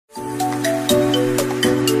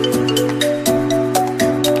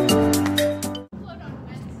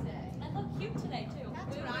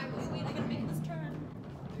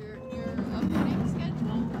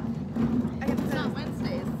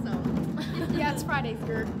It's Friday's,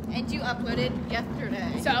 girl. And you uploaded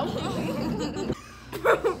yesterday. So?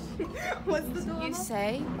 What's the dilemma? You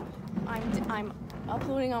say, I'm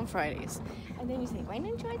uploading on Fridays. And then you say, why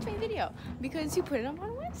didn't you watch my video? Because you put it up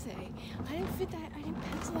on Wednesday. I didn't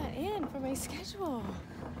pencil that in for my schedule.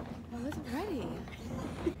 I wasn't ready.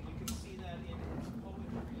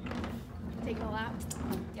 Taking a lap?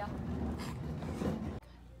 Yeah.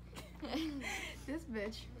 This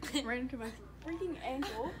bitch ran into my freaking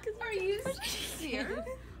ankle. Are you serious?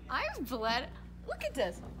 I've bled. Look at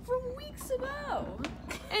this. From weeks ago.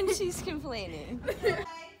 And she's complaining.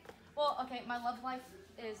 Well, okay, my love life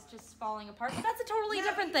is just falling apart, but that's a totally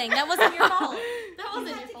different thing. That wasn't your fault. That wasn't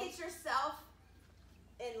your fault. You have to get yourself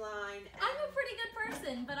in line. I'm a pretty good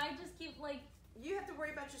person, but I just keep like You have to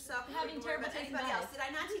worry about yourself. having terrible about taste in anybody my else. Did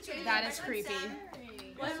I not teach you? That is creepy.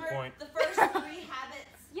 What's the point? The first 3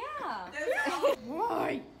 habits. Yeah. Those are all.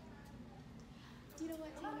 Why? You know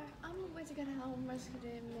what, Taylor? I'm always gonna help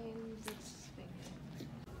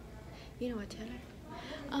You know what, Taylor?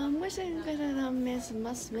 What's it gonna miss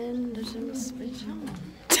must win the switch on?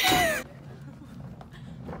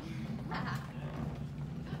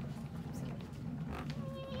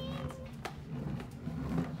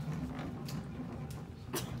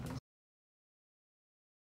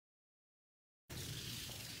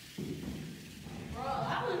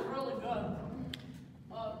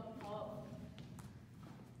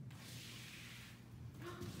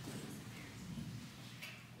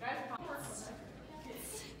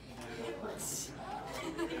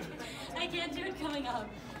 I can't do it coming up.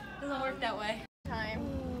 Doesn't work that way.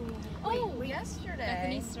 Time. Oh, yesterday.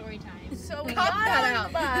 Bethany's story time. So we Cut got that on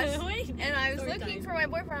the bus, Wait. and I was Story looking time. for my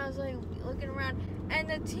boyfriend. I was like looking around, and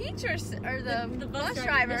the teacher or the bus bus driver,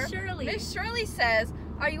 driver, Miss Shirley. Miss Shirley says,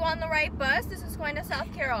 "Are you on the right bus? This is going to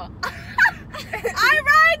South Carroll." I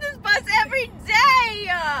ride this bus every day.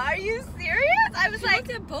 Are you serious? I was She like,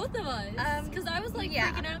 looked at both of us because I was like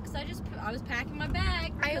yeah. freaking out because I was packing my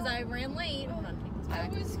bag because I ran late. Hold on, take this I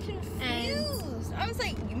back. was confused. I was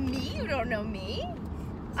like, me? You don't know me?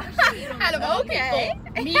 Especially you don't And know I'm okay.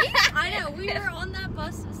 Me? I know. We were on that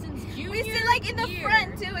bus since June. We sit like in the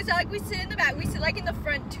front too. It's not like we sit in the back. We sit like in the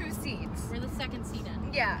front 2 seats. We're the second seat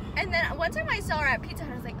in. Yeah. And then one time I saw her at Pizza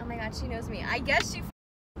Hut. I was like, oh my god, she knows me. I guess she.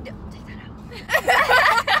 Take that out.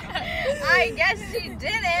 I guess she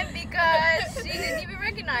didn't because she didn't even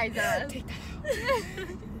recognize us. Take that out.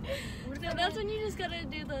 So that's when you just gotta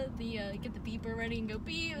do the get the beeper ready and go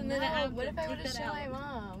beep, and then No, what if I take would have that shown out. my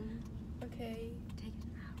mom? Okay. Take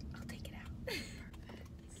it out. I'll take it out.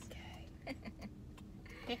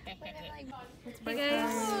 Hey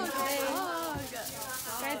guys.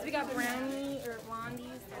 Guys, we got brownie or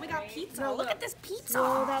blondies. We got pizza. Look at this pizza.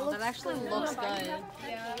 Oh, that looks That actually looks good.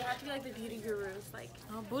 Yeah, you have to be like the beauty gurus. Like,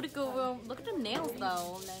 Oh, booty guru. Look at the nails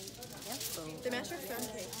though. Yes, though. they match our stone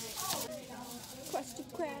face. Krusty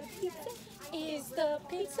Krab pizza is the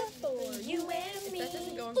pizza for you and If me. that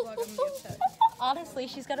doesn't go on vlog, I'm gonna be upset. Honestly,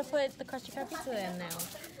 she's gotta put the Krusty Krab pizza in now.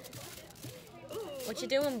 What you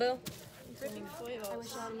doing, boo? Dripping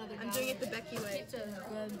foils. I'm doing it the Becky way.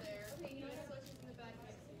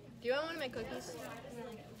 Do you want one of my cookies?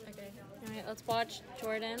 Okay. Alright, let's watch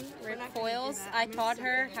Jordan rip not gonna do foils. that. I I'm gonna taught suck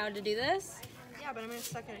her it. how to do this. Yeah, but I'm gonna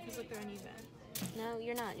suck at it because look, they're uneven. No,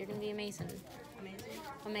 you're not. You're gonna be amazing. Amazing.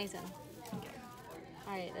 Amazing.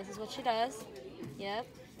 Alright, this is what she does. Yep.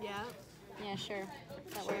 Yeah. Yeah, sure.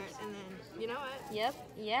 That Sure. works. And then, you know what? Yep.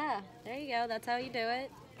 Yeah. There you go. That's how you do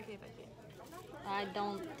it. Okay, Becky. I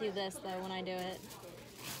don't do this though when I do it.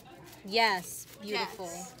 Yes. Beautiful.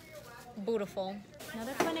 Yes. Beautiful.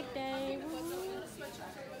 Another clinic day.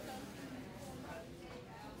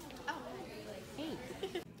 Hey.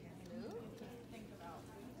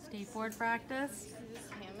 Skateboard practice. Is this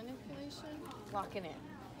hand manipulation? Locking it.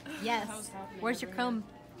 Yes. Where's your comb?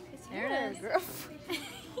 There it is. Girl.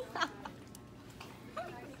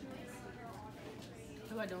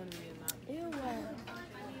 Oh, I don't want to be in that. Ew.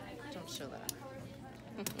 Don't show that.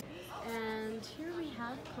 And here we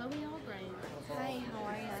have Chloe Albright Hi, how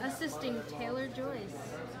are you? assisting Taylor Joyce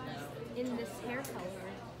in this hair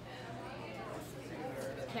color.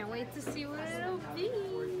 Can't wait to see what it'll be.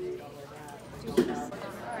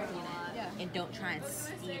 And don't try and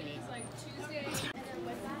steal it.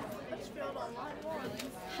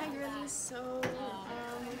 Hi, girlies. So,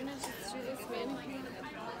 we're gonna just do this win.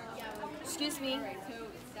 Excuse me.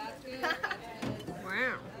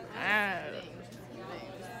 Wow.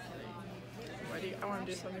 Ready? I want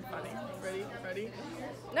to do something funny. Ready? Ready?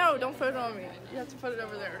 No, don't put it on me. You have to put it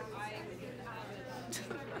over there.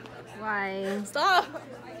 Why? Stop!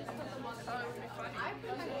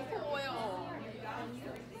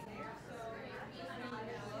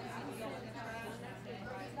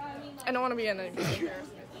 I don't want to be in anything.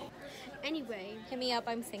 Anyway, Hit me up,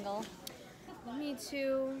 I'm single. me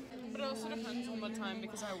too. But it also depends on what time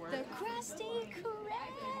because I work. The Krusty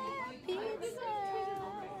Krab pizza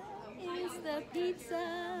is the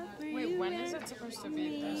pizza for you. Wait, when is it supposed to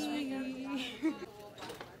be? This weekend?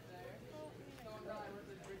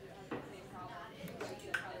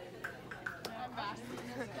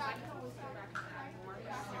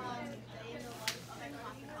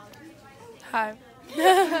 Hi.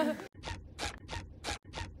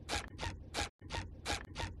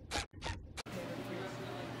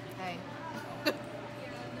 Hey.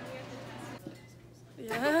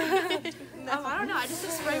 No, I don't know. I just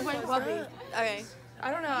spray white puppy. Okay.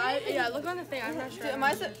 I don't know. Yeah, look on the thing. I'm not sure.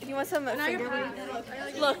 Do you want some finger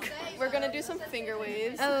waves? Look, we're gonna do some finger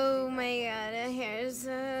waves. Oh my god, the hair is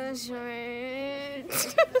so short.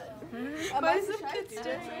 Why is the kid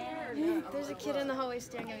staring at her? There's a kid in the hallway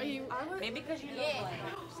staring at me. Maybe because you don't play.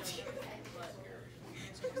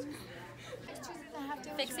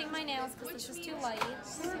 Fixing my nails because this is too light.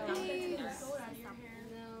 So. Look at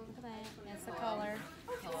that. That's the color.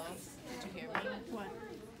 Hello? Did you hear me? What?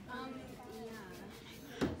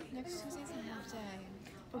 Next Tuesday's a half day.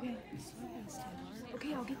 Okay.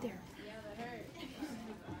 Okay, I'll get there.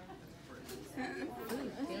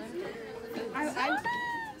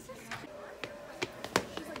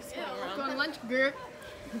 Going lunch, girl.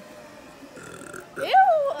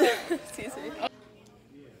 Ew! Excuse me.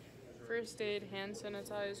 First aid, hand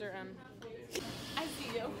sanitizer, and I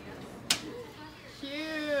see you.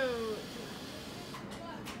 cute.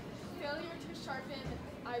 Failure to sharpen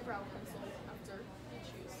eyebrow pencil after you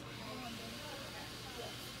choose.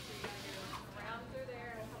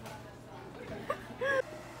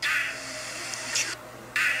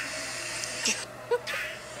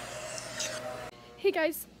 Hey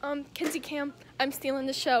guys, Kenzie Cam, I'm stealing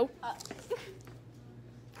the show.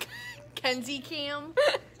 Kenzie Cam.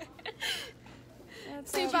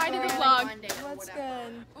 Say bye to the vlog. What's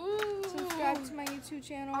good? Ooh. Subscribe to my YouTube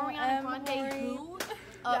channel. Ariana Grande who?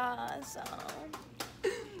 Yeah, so.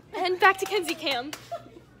 And back to Kenzie Cam.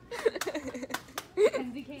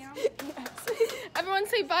 Kenzie Cam? Everyone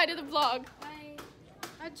say bye to the vlog. Bye.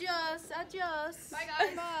 Adios, adios. Bye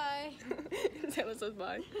guys. Bye. Taylor says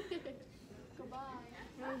bye.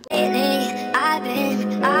 Lately, I've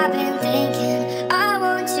been thinking, I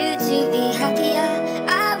want you to be happier.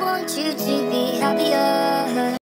 I want you to be happier.